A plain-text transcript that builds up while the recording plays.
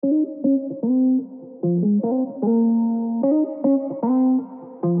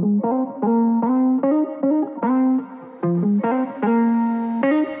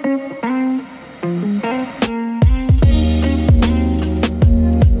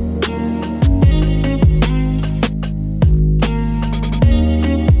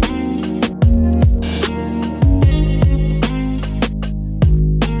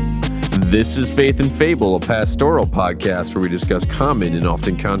This is Faith and Fable, a pastoral podcast where we discuss common and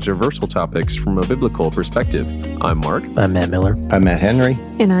often controversial topics from a biblical perspective. I'm Mark. I'm Matt Miller. I'm Matt Henry.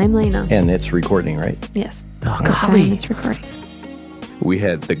 And I'm Lena. And it's recording, right? Yes. Oh, This time it's recording. We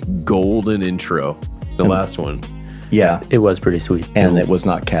had the golden intro, the last one. Yeah. It was pretty sweet. And it was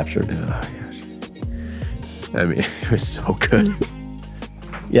not captured. Oh, gosh. I mean, it was so good.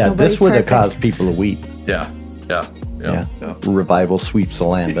 Yeah, Nobody's this would have perfect. caused people to weep. Yeah. Revival sweeps the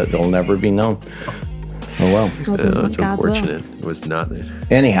land, but it'll never be known. Oh, well. Wasn't It's God's will. unfortunate. It was not it.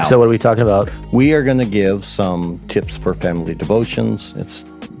 Anyhow, So what are we talking about? we are going to give some tips for family devotions. It's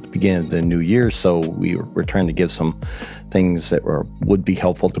the beginning of the new year, so we're trying to give some things that would be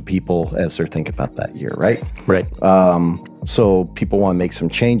helpful to people as they're thinking about that year, right? Right. So people want to make some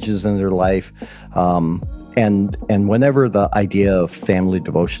changes in their life. And whenever the idea of family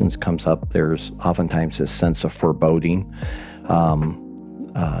devotions comes up, there's oftentimes this sense of foreboding.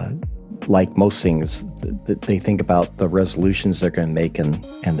 Like most things, they think about the resolutions they're going to make, and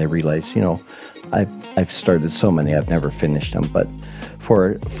they realize, I've started so many, I've never finished them. But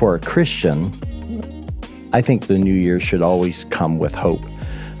for a Christian, I think the new year should always come with hope,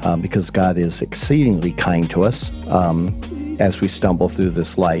 because God is exceedingly kind to us as we stumble through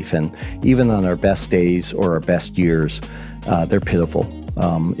this life. And even on our best days or our best years, they're pitiful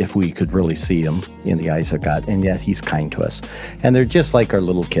if we could really see them in the eyes of God. And yet He's kind to us. And they're just like our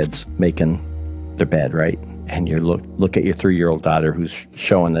little kids making their bed, right? And you look at your 3-year-old daughter who's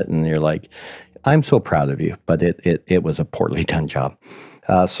showing it, and you're like, I'm so proud of you, but it was a poorly done job.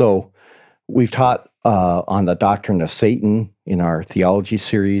 So we've taught on the doctrine of Satan in our theology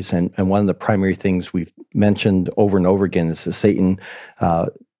series, and one of the primary things we've mentioned over and over again is that Satan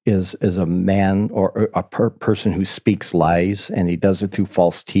is a man or a person who speaks lies, and he does it through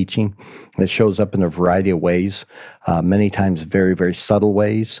false teaching. It shows up in a variety of ways, many times very, very subtle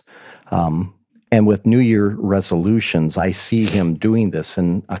ways. And with New Year resolutions, I see him doing this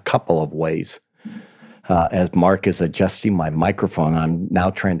in a couple of ways. As Mark is adjusting my microphone, I'm now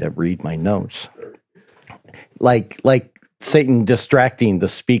trying to read my notes. Like Satan distracting the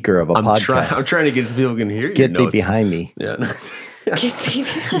speaker of a podcast. I'm trying to get some people who can hear you. Get thee behind me. Yeah. Get me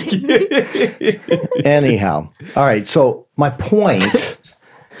behind me. Anyhow, all right. So my point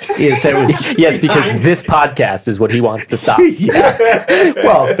is that Yes, because this podcast is what he wants to stop.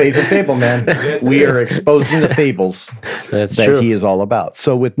 well, Faith and Fable, man, we are exposing the fables That's that true. he is all about.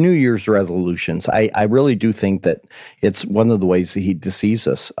 So with New Year's resolutions, I really do think that it's one of the ways that he deceives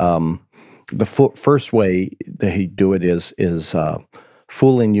us. The first way that he do it is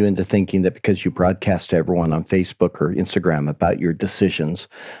fooling you into thinking that because you broadcast to everyone on Facebook or Instagram about your decisions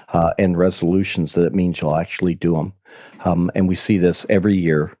and resolutions, that it means you'll actually do them. And we see this every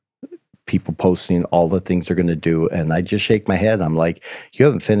year, people posting all the things they're going to do. And I just shake my head. I'm like, you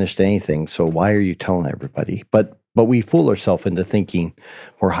haven't finished anything, so why are you telling everybody? But we fool ourselves into thinking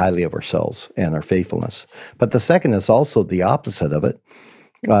more highly of ourselves and our faithfulness. But the second is also the opposite of it.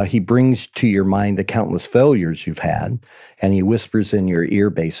 He brings to your mind the countless failures you've had, and he whispers in your ear,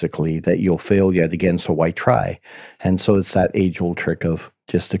 basically, that you'll fail yet again, so why try? And so it's that age-old trick of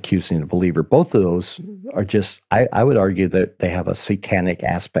just accusing the believer. Both of those are just, I would argue that they have a satanic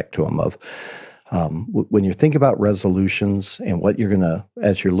aspect to them of, when you think about resolutions and what you're going to,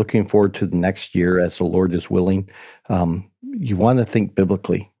 as you're looking forward to the next year, as the Lord is willing, you want to think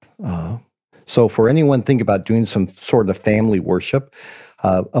biblically. So for anyone think about doing some sort of family worship,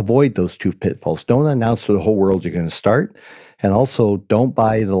 avoid those two pitfalls. Don't announce to the whole world you're going to start. And also don't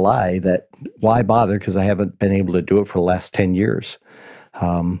buy the lie that, why bother, because I haven't been able to do it for the last 10 years.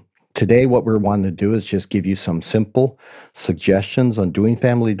 Today, what we're wanting to do is just give you some simple suggestions on doing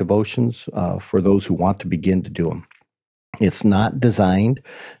family devotions for those who want to begin to do them. It's not designed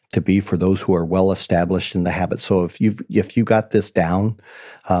to be for those who are well established in the habit. So if you got this down,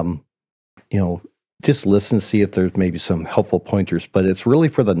 just listen, see if there's maybe some helpful pointers, but it's really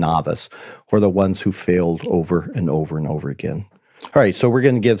for the novice or the ones who failed over and over and over again. All right, so we're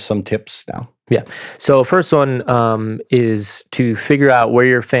going to give some tips now. Yeah. So first one is to figure out where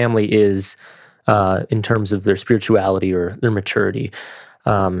your family is in terms of their spirituality or their maturity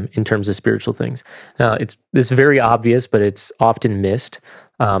in terms of spiritual things. Now, it's very obvious, but it's often missed.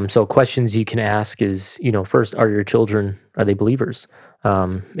 So questions you can ask is, first, are your children, are they believers?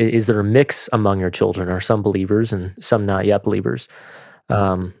 Is there a mix among your children? Are some believers and some not yet believers?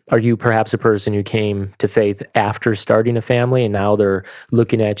 Are you perhaps a person who came to faith after starting a family and now they're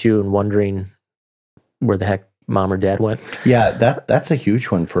looking at you and wondering where the heck mom or dad went? Yeah, that's a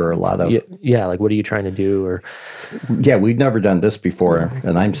huge one for a lot of. Yeah, like what are you trying to do? Or Yeah, we've never done this before,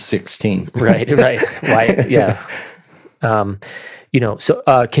 and I'm 16. right. Why? Yeah.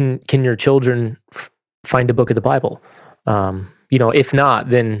 So can your children find a book of the Bible? If not,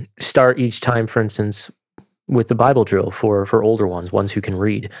 then start each time, for instance, with the Bible drill for older ones who can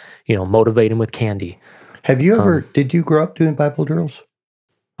read. Motivate them with candy. Have you ever? Did you grow up doing Bible drills?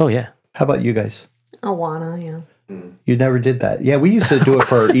 Oh yeah. How about you guys? Awana, yeah. You never did that. Yeah, we used to do it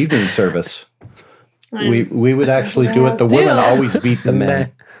for our evening service. We would actually do it. The women always beat the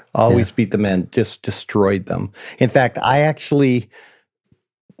men. Always beat the men, just destroyed them. In fact, I actually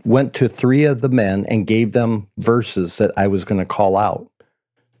went to 3 of the men and gave them verses that I was going to call out.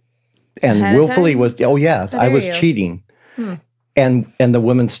 And Ahead of willfully time? was, oh yeah, How I dare was you? cheating. And the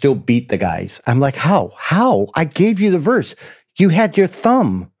women still beat the guys. I'm like, how? I gave you the verse. You had your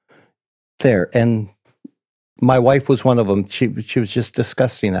thumb there. And my wife was one of them. She was just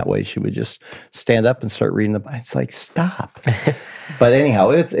disgusting that way. She would just stand up and start reading the Bible. It's like, stop. But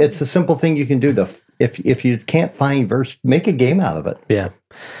anyhow, it's a simple thing you can do. If you can't find verse, make a game out of it. Yeah.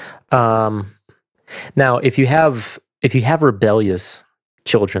 Now, if you have rebellious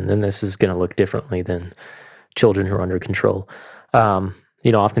children, then this is going to look differently than children who are under control.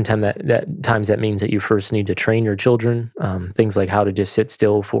 Oftentimes that means that you first need to train your children. Things like how to just sit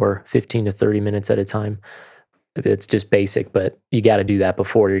still for 15 to 30 minutes at a time. It's just basic, but you got to do that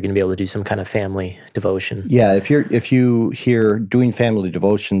before you're going to be able to do some kind of family devotion. Yeah, if you hear doing family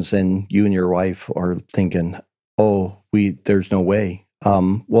devotions and you and your wife are thinking, "Oh, there's no way."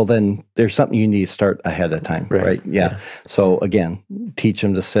 Well, then there's something you need to start ahead of time, right? Yeah. So again, teach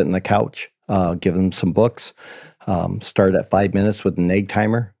them to sit on the couch. Give them some books. Start at 5 minutes with an egg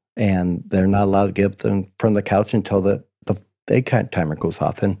timer, and they're not allowed to get up from the couch until the egg timer goes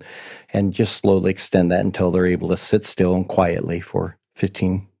off, and just slowly extend that until they're able to sit still and quietly for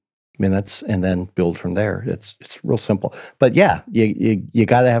 15 minutes, and then build from there. It's real simple, but yeah, you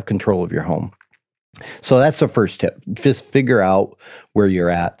got to have control of your home. So that's the first tip. Just figure out where you're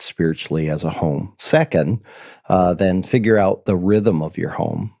at spiritually as a home. Second, then figure out the rhythm of your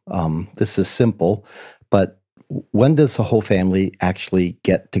home. This is simple, but when does the whole family actually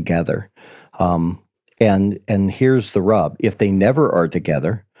get together? And here's the rub. If they never are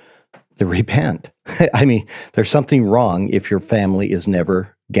together, they repent. I mean, there's something wrong if your family is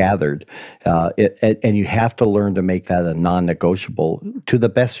never gathered. And you have to learn to make that a non-negotiable to the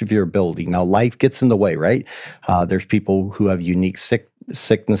best of your ability. Now, life gets in the way, right? There's people who have unique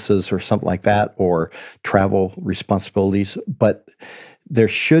sicknesses or something like that, or travel responsibilities, but there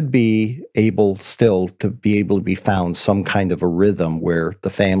should be able to be found some kind of a rhythm where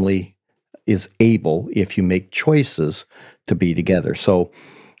the family is able, if you make choices, to be together. So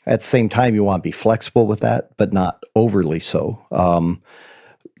at the same time, you want to be flexible with that, but not overly so.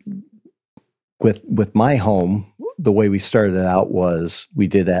 With my home, the way we started out was we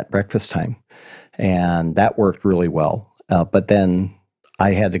did at breakfast time, and that worked really well. But then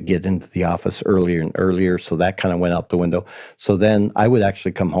I had to get into the office earlier and earlier, so that kind of went out the window. So then I would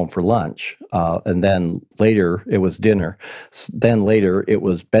actually come home for lunch, and then later it was dinner. Then later it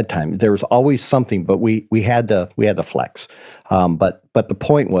was bedtime. There was always something, but we had to flex. But the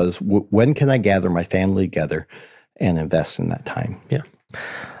point was, when can I gather my family together and invest in that time? Yeah.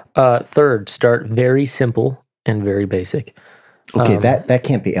 Third, start very simple and very basic. Okay, that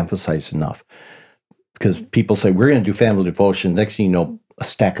can't be emphasized enough, because people say we're going to do family devotion. Next thing you know, a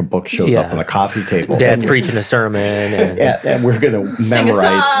stack of books shows up on a coffee table. Dad's preaching a sermon. And we're going to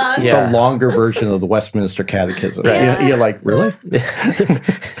memorize the longer version of the Westminster Catechism. Right. You're like, really?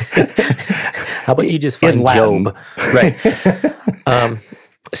 How about you just find Job? Right.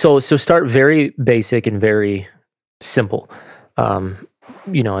 So start very basic and very simple.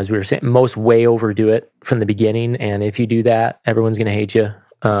 As we were saying, most way overdo it from the beginning. And if you do that, everyone's going to hate you.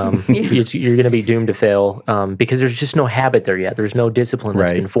 You're going to be doomed to fail because there's just no habit there yet. There's no discipline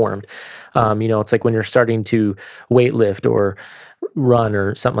that's been formed. It's like when you're starting to weightlift or run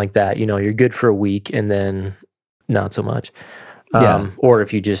or something like that, you're good for a week and then not so much. Or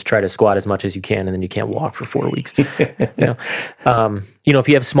if you just try to squat as much as you can and then you can't walk for 4 weeks. If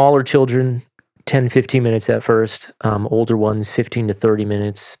you have smaller children, 10, 15 minutes at first, older ones, 15 to 30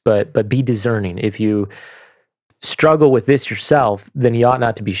 minutes, but be discerning. If you struggle with this yourself, then you ought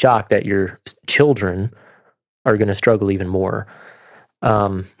not to be shocked that your children are going to struggle even more.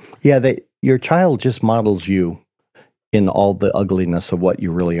 Your child just models you. in all the ugliness of what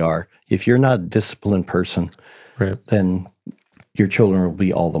you really are. If you're not a disciplined person, Right. then your children will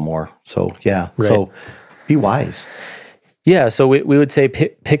be all the more. So, yeah. Right. So be wise. Yeah, so we would say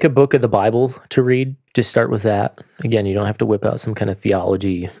pick a book of the Bible to read. Just start with that. Again, you don't have to whip out some kind of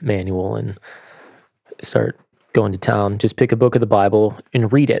theology manual and start going to town. Just pick a book of the Bible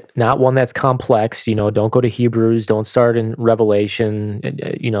and read it. Not one that's complex. Don't go to Hebrews. Don't start in Revelation.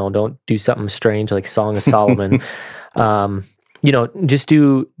 Don't do something strange like Song of Solomon. Just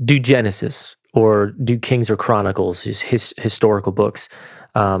do Genesis or do Kings or Chronicles, just historical books.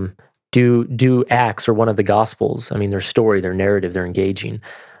 Do Acts or one of the Gospels. I mean, their story, their narrative, they're engaging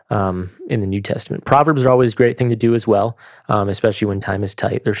in the New Testament. Proverbs are always a great thing to do as well, especially when time is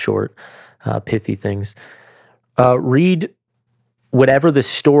tight. They're short, pithy things. Read whatever the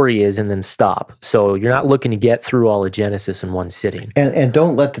story is and then stop. So you're not looking to get through all of Genesis in one sitting. And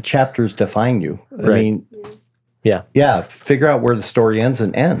don't let the chapters define you. I Right. mean, Yeah, figure out where the story ends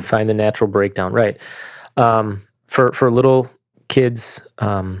and end. find the natural breakdown. Right. For little kids,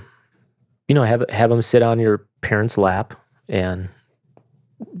 have them sit on your parents' lap and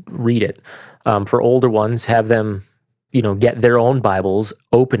read it. For older ones, have them, get their own Bibles,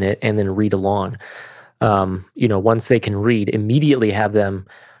 open it, and then read along. Once they can read, immediately have them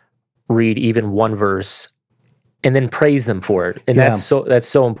read even one verse, and then praise them for it. And Yeah. that's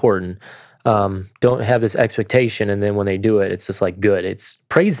so important. Don't have this expectation, and then when they do it, it's just like good. It's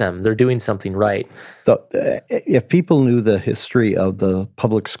praise them; they're doing something right. So, if people knew the history of the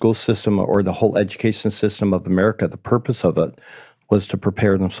public school system or the whole education system of America, the purpose of it was to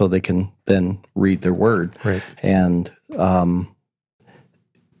prepare them so they can then read their word. Right. And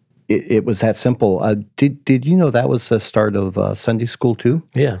it was that simple. Did you know that was the start of Sunday school too?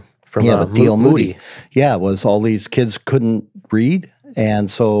 Yeah, from But D.L. Moody. Yeah, it was all these kids couldn't read.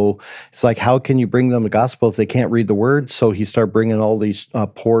 And so it's like, how can you bring them the gospel if they can't read the word? So he started bringing all these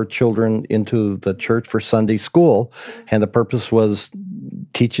poor children into the church for Sunday school. And the purpose was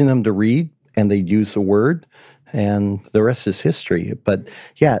teaching them to read, and they'd use the word, and the rest is history. But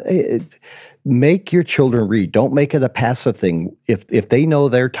yeah, make your children read. Don't make it a passive thing. If they know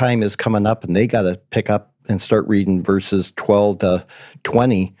their time is coming up and they got to pick up and start reading verses 12 to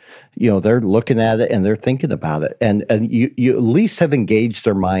 20, they're looking at it and they're thinking about it. And you at least have engaged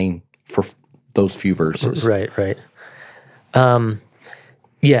their mind for those few verses. Right. Yeah,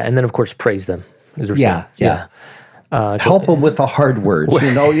 and then of course praise them. As we're saying. Yeah. Help them with the hard words.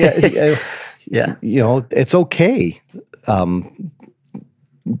 Yeah. It's okay.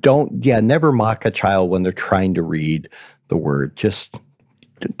 Never mock a child when they're trying to read the word. Just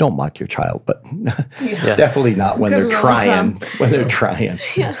don't mock your child, but definitely not when they're trying. When they're trying.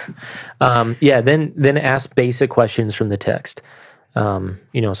 Then ask basic questions from the text. So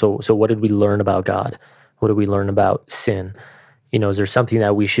what did we learn about God? What did we learn about sin? Is there something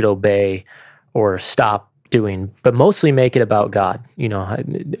that we should obey or stop doing? But mostly make it about God.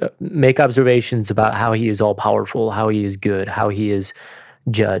 Make observations about how He is all powerful, how He is good, how He is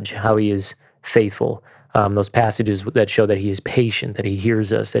judge, how He is faithful. Those passages that show that He is patient, that He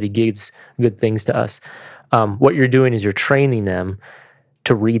hears us, that He gives good things to us. What you're doing is you're training them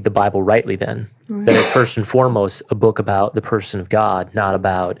to read the Bible rightly then. Right. That it's first and foremost a book about the person of God, not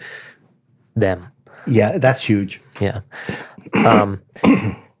about them. Yeah, that's huge. Yeah. Then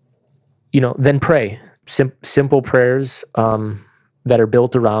pray. Simple prayers that are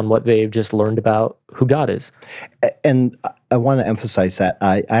built around what they've just learned about who God is. And I want to emphasize that.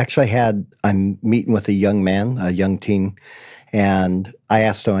 I'm meeting with a young man, a young teen, and I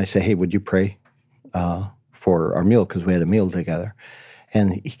asked him, I said, hey, would you pray for our meal? Because we had a meal together.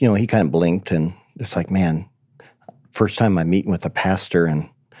 And, he kind of blinked, and it's like, man, first time I'm meeting with a pastor, and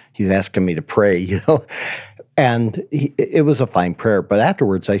he's asking me to pray, And it was a fine prayer. But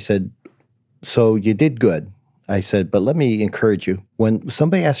afterwards, I said, so you did good. I said, but let me encourage you. When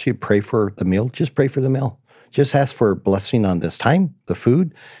somebody asks you to pray for the meal, just pray for the meal. Just ask for a blessing on this time, the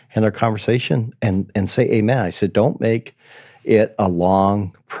food, and our conversation, and say amen. I said, don't make it a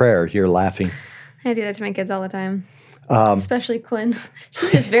long prayer. You're laughing. I do that to my kids all the time, especially Quinn.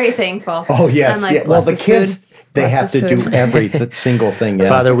 She's just very thankful. Oh, yes. I'm like, Well, the kids, they have to do every single thing. Yeah.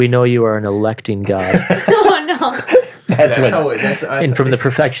 Father, we know you are an electing God. Oh, no. And from the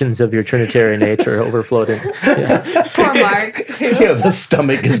perfections of your Trinitarian nature overflowed in. Yeah. Poor Mark. The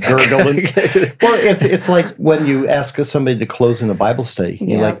stomach is gurgling. Well, it's like when you ask somebody to close in a Bible study.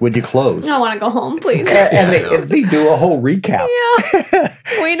 You're like, would you close? I want to go home, please. And they do a whole recap. Yeah,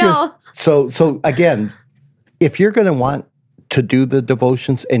 we know. So again, if you're going to want to do the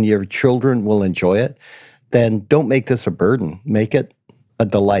devotions and your children will enjoy it, then don't make this a burden. Make it a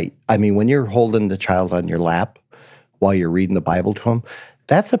delight. I mean, when you're holding the child on your lap, while you're reading the Bible to them,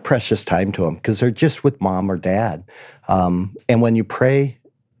 that's a precious time to them because they're just with mom or dad. And when you pray,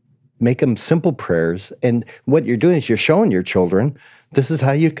 make them simple prayers. And what you're doing is you're showing your children, this is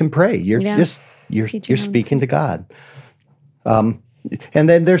how you can pray. You're speaking to God. And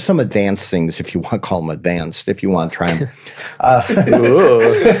then there's some advanced things, if you want to call them advanced, if you want to try them.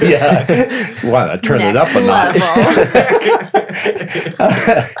 Want to turn it up a notch.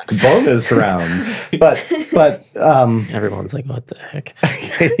 Bonus round. But everyone's like, what the heck?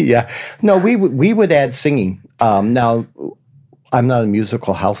 Yeah. No, we would add singing. Now, I'm not a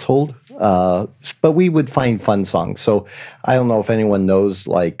musical household, but we would find fun songs. So I don't know if anyone knows,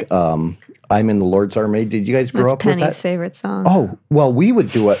 like, I'm in the Lord's Army. Did you guys grow up with that? Penny's favorite song. Oh, well, we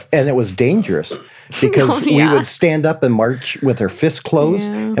would do it, and it was dangerous because we would stand up and march with our fists closed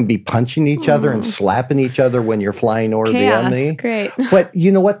and be punching each other and slapping each other when you're flying over the enemy. Great. But you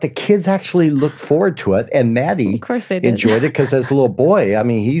know what? The kids actually looked forward to it, and Maddie of course they did. enjoyed it because as a little boy, I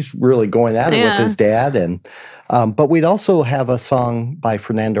mean, he's really going at it with his dad. And but we'd also have a song by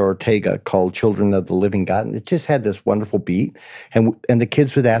Fernando Ortega called "Children of the Living God," and it just had this wonderful beat. And the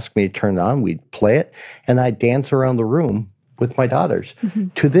kids would ask me to turn it on. We'd play it, and I'd dance around the room with my daughters.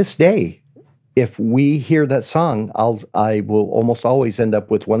 To this day, if we hear that song, I will almost always end up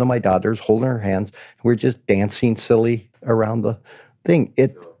with one of my daughters holding her hands. And we're just dancing silly around the thing.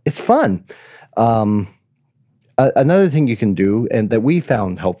 It's fun. Another thing you can do, and that we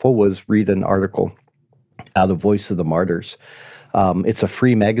found helpful, was read an article out of Voice of the Martyrs. It's a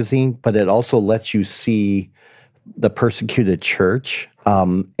free magazine, but it also lets you see the persecuted church.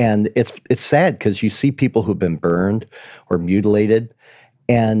 And it's sad because you see people who've been burned or mutilated,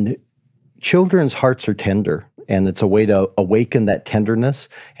 and children's hearts are tender. And it's a way to awaken that tenderness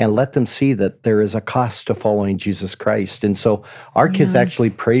and let them see that there is a cost to following Jesus Christ. And so our kids actually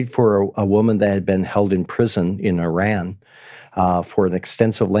prayed for a woman that had been held in prison in Iran for an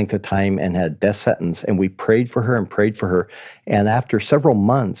extensive length of time and had death sentence. And we prayed for her and prayed for her. And after several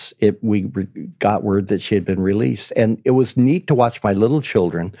months, we got word that she had been released. And it was neat to watch my little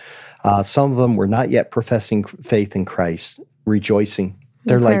children. Some of them were not yet professing faith in Christ, rejoicing.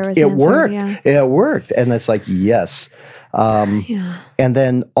 They're like, it worked. It worked. And it's like, yes. And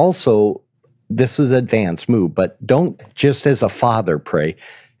then also, this is an advanced move, but don't just as a father pray,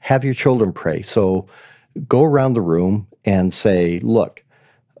 have your children pray. So go around the room and say, look,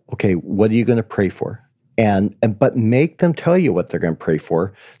 okay, what are you going to pray for? But make them tell you what they're going to pray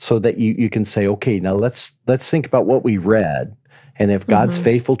for so that you can say, okay, now let's think about what we read. And if God's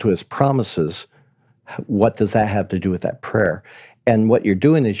faithful to his promises, what does that have to do with that prayer? And what you're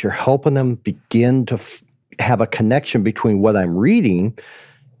doing is you're helping them begin to have a connection between what I'm reading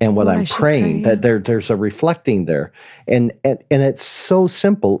and what I'm praying, that there's a reflecting there. And it's so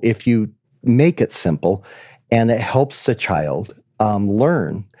simple if you make it simple, and it helps the child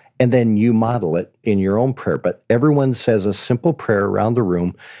learn. And then you model it in your own prayer. But everyone says a simple prayer around the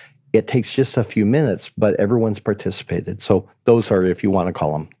room. It takes just a few minutes, but everyone's participated. So those are, if you want to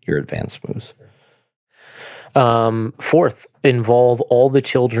call them, your advanced moves. Fourth, involve all the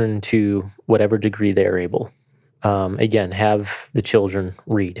children to whatever degree they're able. Again, have the children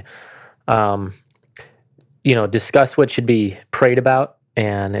read. Discuss what should be prayed about,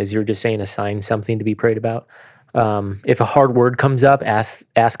 and as you're just saying, assign something to be prayed about. If a hard word comes up,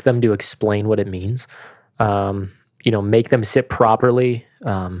 ask them to explain what it means. Make them sit properly.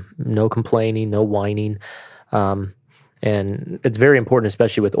 No complaining, no whining. And it's very important,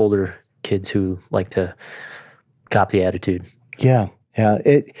 especially with older kids who like to cop the attitude. Yeah.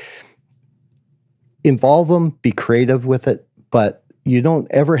 Involve them, be creative with it, but you don't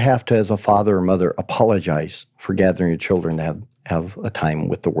ever have to, as a father or mother, apologize for gathering your children to have a time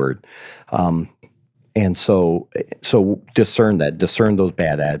with the Word. And so discern those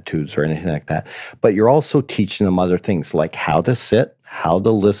bad attitudes or anything like that. But you're also teaching them other things like how to sit, how to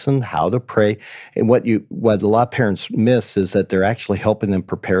listen, how to pray. And what a lot of parents miss is that they're actually helping them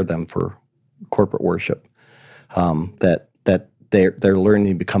prepare them for corporate worship. That they're learning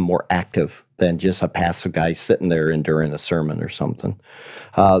to become more active than just a passive guy sitting there enduring a sermon or something.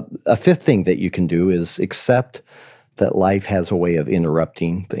 A fifth thing that you can do is accept that life has a way of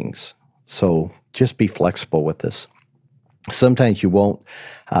interrupting things. So just be flexible with this. Sometimes you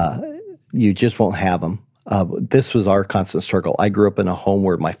just won't have them. This was our constant struggle. I grew up in a home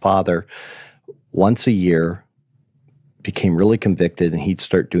where my father, once a year, became really convicted, and he'd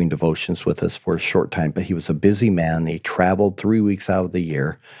start doing devotions with us for a short time. But he was a busy man. He traveled 3 weeks out of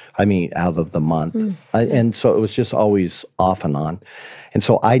the month. And so it was just always off and on. And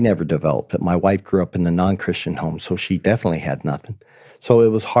so I never developed it. My wife grew up in a non-Christian home, so she definitely had nothing. So it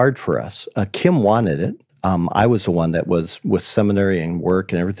was hard for us. Kim wanted it. I was the one that was with seminary and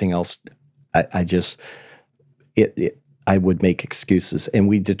work and everything else. I would make excuses. And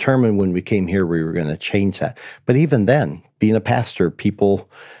we determined when we came here we were going to change that. But even then, being a pastor, people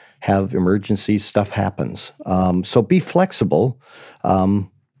have emergencies, stuff happens. So be flexible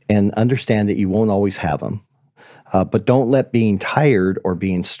and understand that you won't always have them. But don't let being tired or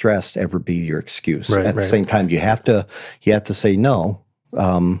being stressed ever be your excuse. At the same time, you have to say, no,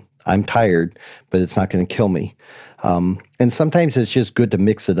 I'm tired, but it's not going to kill me. And sometimes it's just good to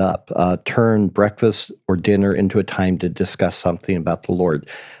mix it up. Turn breakfast or dinner into a time to discuss something about the Lord.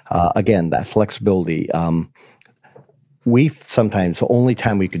 Again, that flexibility. We sometimes, the only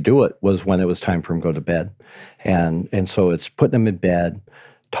time we could do it was when it was time for them to go to bed. And so it's putting them in bed,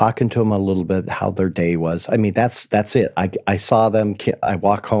 talking to them a little bit how their day was. I mean, that's it. I saw them. I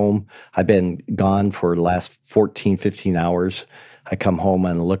walk home. I've been gone for the last 14, 15 hours. I come home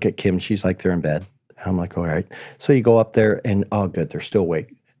and look at Kim. She's like, they're in bed. I'm like, all right. So you go up there and, oh, good, they're still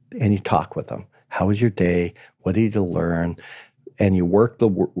awake. And you talk with them. How was your day? What did you learn? And you work the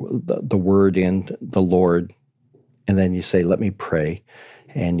word in the Lord. And then you say, let me pray.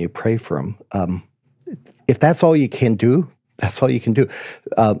 And you pray for them. If that's all you can do, that's all you can do.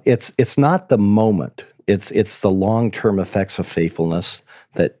 It's not the moment. It's the long-term effects of faithfulness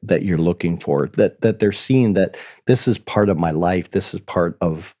that you're looking for, that they're seeing that this is part of my life. This is part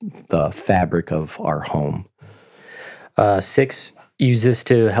of the fabric of our home. 6, use this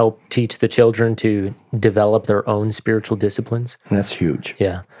to help teach the children to develop their own spiritual disciplines. That's huge.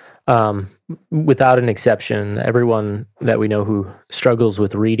 Yeah. Without an exception, everyone that we know who struggles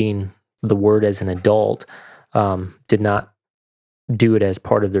with reading the Word as an adult did not do it as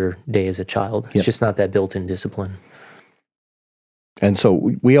part of their day as a child. It's just not that built-in discipline. And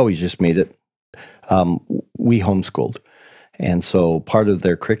so we always just made it, we homeschooled. And so part of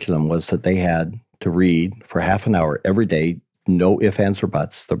their curriculum was that they had to read for half an hour every day, no ifs, ands, or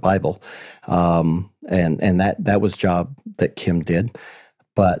buts, the Bible. And that was a job that Kim did.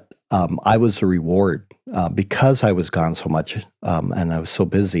 But I was the reward because I was gone so much and I was so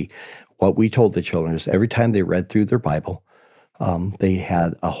busy. What we told the children is every time they read through their Bible, they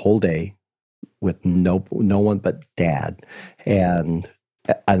had a whole day with no one but Dad, and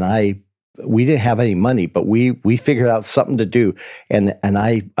we didn't have any money, but we figured out something to do, and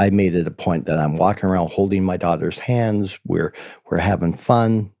I made it a point that I'm walking around holding my daughter's hands. We're having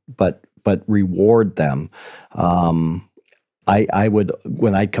fun, but reward them. I would,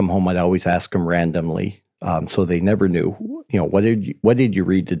 when I'd come home, I'd always ask them randomly, so they never knew. What did you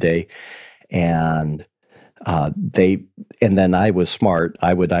read today, and then I was smart.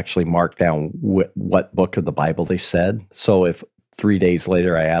 I would actually mark down what book of the Bible they said. So if 3 days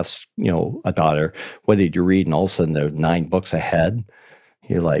later I asked, a daughter, what did you read? And all of a sudden they're 9 books ahead.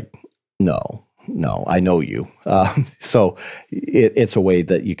 You're like, no, I know you. So it's a way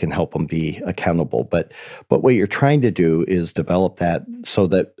that you can help them be accountable. But what you're trying to do is develop that so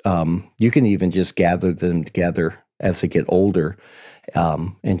that you can even just gather them together as they get older.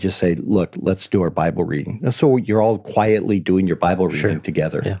 And just say, look, let's do our Bible reading. And so you're all quietly doing your Bible reading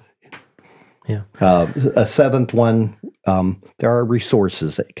together. Yeah. A 7th one, there are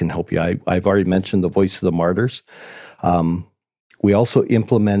resources that can help you. I've already mentioned the Voice of the Martyrs. We also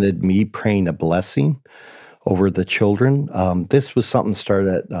implemented me praying a blessing over the children. This was something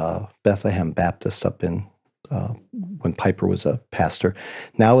started at Bethlehem Baptist up in when Piper was a pastor.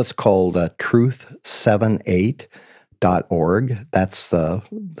 Now it's called Truth78.org. That's the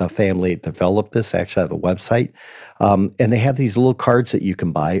family that developed this. They actually have a website. And they have these little cards that you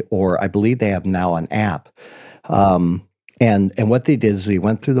can buy, or I believe they have now an app. And what they did is they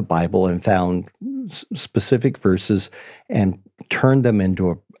went through the Bible and found specific verses and turned them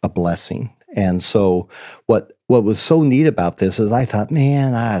into a blessing. And so what was so neat about this is I thought,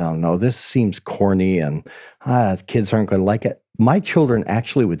 man, I don't know, this seems corny and kids aren't going to like it. My children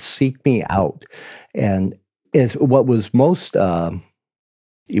actually would seek me out. And what was most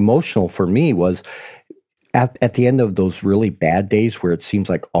emotional for me was at the end of those really bad days where it seems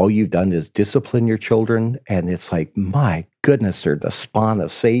like all you've done is discipline your children, and it's like, my goodness, they're the spawn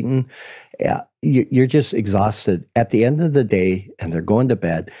of Satan. You're just exhausted. At the end of the day, and they're going to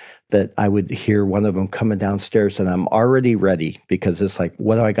bed, that I would hear one of them coming downstairs, and I'm already ready because it's like,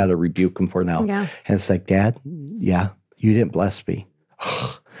 what do I got to rebuke them for now? Yeah. And it's like, Dad, yeah, you didn't bless me.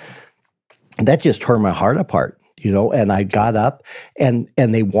 That just tore my heart apart. and I got up and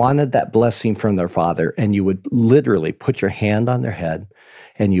they wanted that blessing from their father. And you would literally put your hand on their head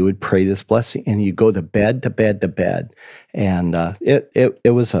and you would pray this blessing and you go to bed, to bed, to bed. And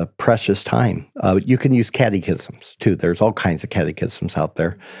it was a precious time. You can use catechisms too. There's all kinds of catechisms out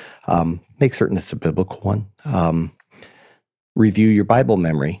there. Make certain it's a biblical one. Review your Bible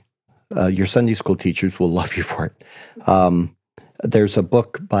memory. Your Sunday school teachers will love you for it. There's a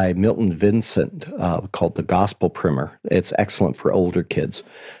book by Milton Vincent called The Gospel Primer. It's excellent for older kids,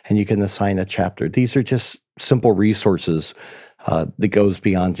 and you can assign a chapter. These are just simple resources that goes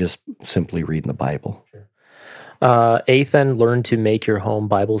beyond just simply reading the Bible. Eighth, then, learn to make your home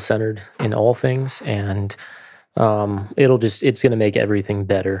Bible-centered in all things, and it's going to make everything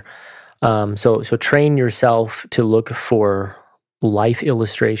better. So train yourself to look for life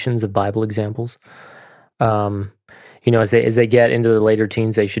illustrations of Bible examples. As they get into the later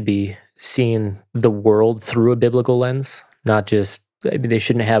teens, they should be seeing the world through a biblical lens, not just, they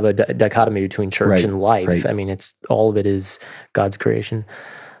shouldn't have a dichotomy between church and life. Right. I mean, it's all of it is God's creation.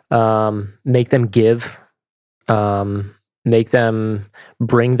 Make them give. Make them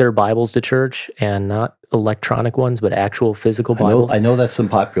bring their Bibles to church, and not electronic ones, but actual physical Bibles. I know that's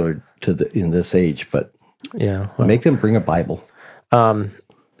unpopular in this age, but make them bring a Bible.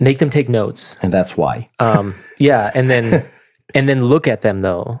 Make them take notes, and that's why. and then look at them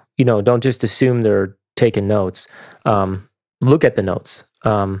though. Don't just assume they're taking notes. Look at the notes.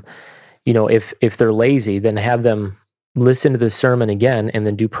 If they're lazy, then have them listen to the sermon again and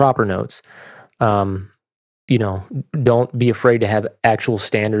then do proper notes. Don't be afraid to have actual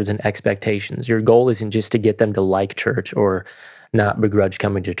standards and expectations. Your goal isn't just to get them to like church or not begrudge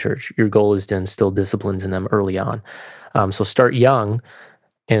coming to church. Your goal is to instill disciplines in them early on. So start young,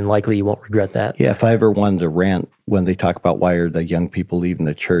 and likely you won't regret that. Yeah, if I ever wanted to rant when they talk about why are the young people leaving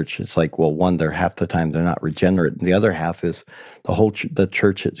the church, it's like, well, one, they're half the time they're not regenerate, and the other half is the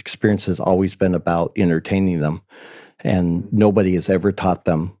church experience has always been about entertaining them, and nobody has ever taught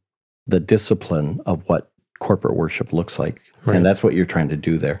them the discipline of what corporate worship looks like, and that's what you're trying to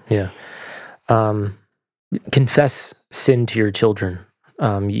do there. Yeah. Confess sin to your children.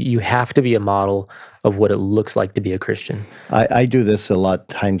 You have to be a model of what it looks like to be a Christian. I do this a lot of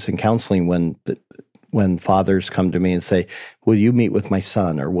times in counseling when fathers come to me and say, will you meet with my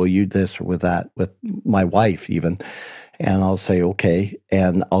son, or will you this or with that, with my wife even? And I'll say, okay.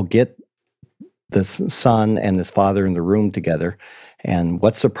 And I'll get the son and his father in the room together. And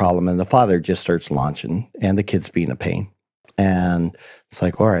what's the problem? And the father just starts launching, and the kid's being a pain. And it's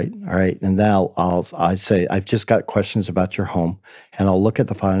like, all right. And then I say, I've just got questions about your home. And I'll look at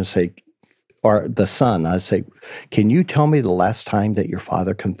the father and say, or the son, I say, can you tell me the last time that your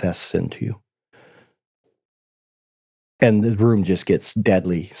father confessed sin to you? And the room just gets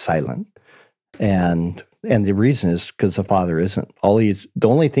deadly silent. And the reason is because the father isn't. The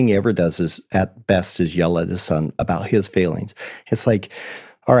only thing he ever does is, at best, is yell at his son about his failings. It's like,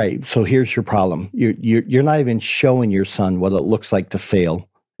 all right, so here's your problem. You're not even showing your son what it looks like to fail,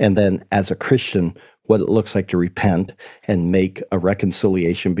 and then as a Christian, what it looks like to repent and make a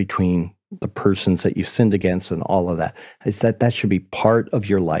reconciliation between the persons that you sinned against and all of that. Is that should be part of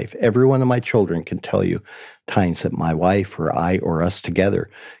your life. Every one of my children can tell you times that my wife or I or us together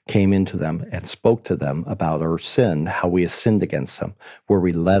came into them and spoke to them about our sin, how we have sinned against them, where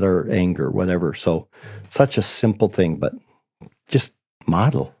we let our anger, whatever. So such a simple thing, but just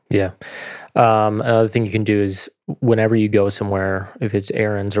model. Yeah. Another thing you can do is, whenever you go somewhere, if it's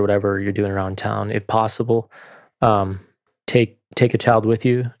errands or whatever you're doing around town, if possible, take a child with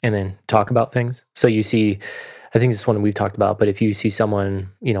you and then talk about things. So you see, I think this is one we've talked about, but if you see someone,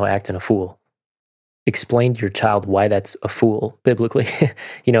 acting a fool, explain to your child why that's a fool biblically.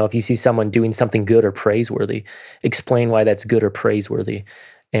 If you see someone doing something good or praiseworthy, explain why that's good or praiseworthy,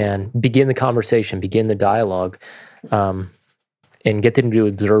 and begin the conversation, begin the dialogue, and get them to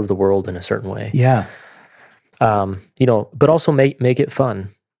observe the world in a certain way. Yeah. But also make it fun.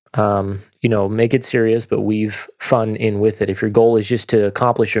 Make it serious, but weave fun in with it. If your goal is just to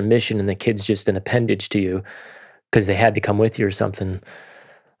accomplish your mission and the kid's just an appendage to you because they had to come with you or something,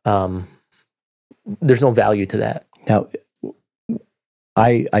 there's no value to that. Now,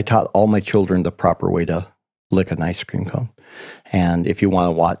 I taught all my children the proper way to lick an ice cream cone. And if you want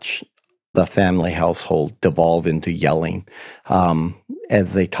to watch the family household devolve into yelling,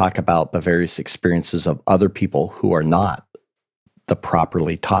 as they talk about the various experiences of other people who are not the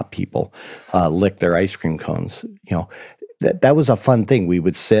properly taught people, lick their ice cream cones. That was a fun thing. We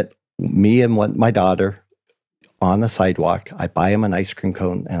would sit, me and my daughter, on the sidewalk. I buy him an ice cream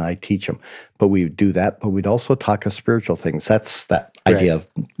cone and I teach him. But we would do that, but we'd also talk of spiritual things. That's that idea of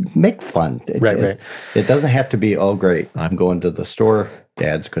make fun. Right. It doesn't have to be, oh, great, I'm going to the store,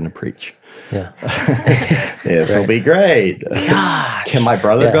 Dad's going to preach. Yeah. This will be great. Gosh. Can my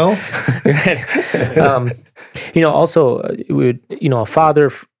brother go? Also, a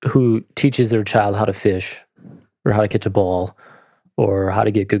father who teaches their child how to fish or how to catch a ball or how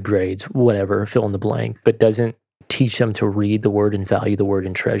to get good grades, whatever, fill in the blank, but doesn't teach them to read the word and value the word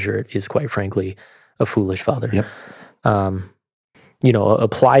and treasure it is, quite frankly, a foolish father. Yep.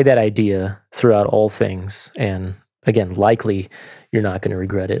 Apply that idea throughout all things. And again, likely you're not going to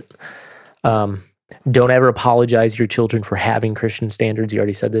regret it. Don't ever apologize to your children for having Christian standards. You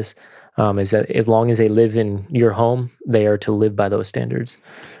already said this. Is that as long as they live in your home, they are to live by those standards.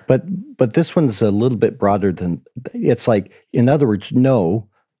 But this one's a little bit broader than, it's like, in other words, no,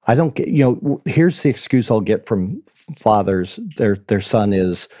 I don't get, here's the excuse I'll get from fathers. Their son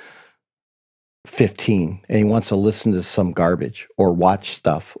is 15 and he wants to listen to some garbage or watch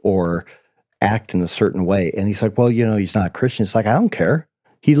stuff or act in a certain way. And he's like, well, he's not a Christian. It's like, I don't care.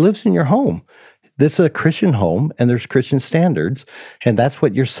 He lives in your home. This is a Christian home and there's Christian standards, and that's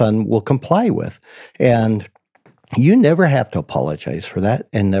what your son will comply with. And you never have to apologize for that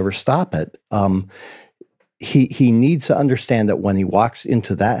and never stop it. He needs to understand that when he walks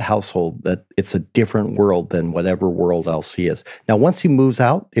into that household, that it's a different world than whatever world else he is. Now, once he moves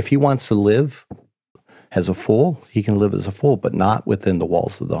out, if he wants to live as a fool, he can live as a fool, but not within the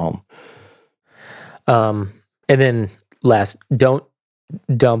walls of the home. And then last, don't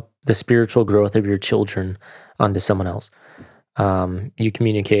dump the spiritual growth of your children onto someone else. You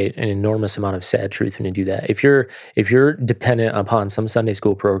communicate an enormous amount of sad truth when you do that. If you're dependent upon some Sunday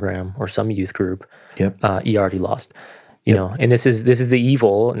school program or some youth group, you already lost. And this is the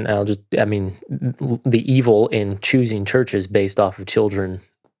evil, and the evil in choosing churches based off of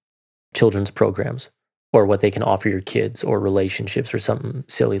children's programs or what they can offer your kids or relationships or something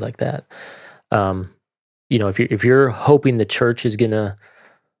silly like that. If you're hoping the church is gonna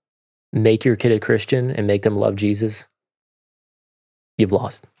make your kid a Christian and make them love Jesus, you've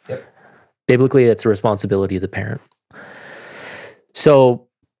lost. Yep. Biblically, that's the responsibility of the parent. So,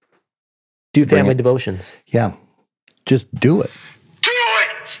 do family devotions. Yeah, just do it. Do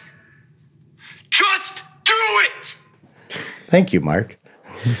it! Just do it! Thank you, Mark.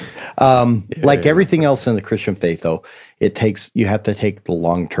 Like everything else in the Christian faith, though, you have to take the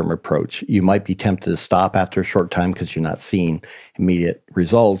long-term approach. You might be tempted to stop after a short time because you're not seeing immediate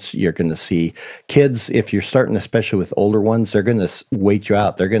results. You're going to see kids, if you're starting, especially with older ones, they're going to wait you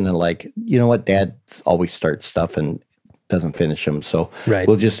out. They're going to like, you know what, Dad always starts stuff and doesn't finish them. So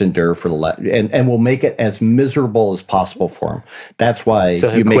we'll just endure for and we'll make it as miserable as possible for them. That's why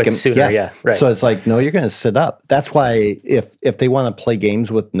you make them sooner. So it's like, no, you're going to sit up. That's why if they want to play games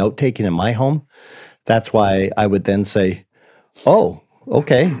with note taking in my home, that's why I would then say, oh,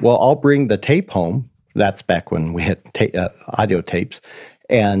 okay, well, I'll bring the tape home. That's back when we had audio tapes,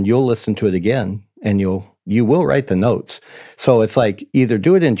 and you'll listen to it again, and you will write the notes. So it's like either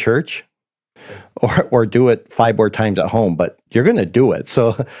do it in church or do it 5 more times at home, but you're going to do it.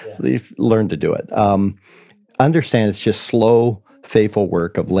 So learn to do it. Understand it's just slow, faithful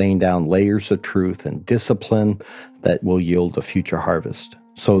work of laying down layers of truth and discipline that will yield a future harvest.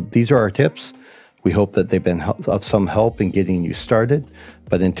 So these are our tips. We hope that they've been of some help in getting you started.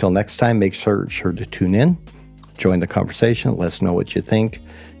 But until next time, make sure to tune in, join the conversation, let us know what you think.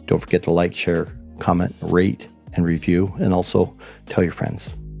 Don't forget to like, share, comment, rate, and review, and also tell your friends.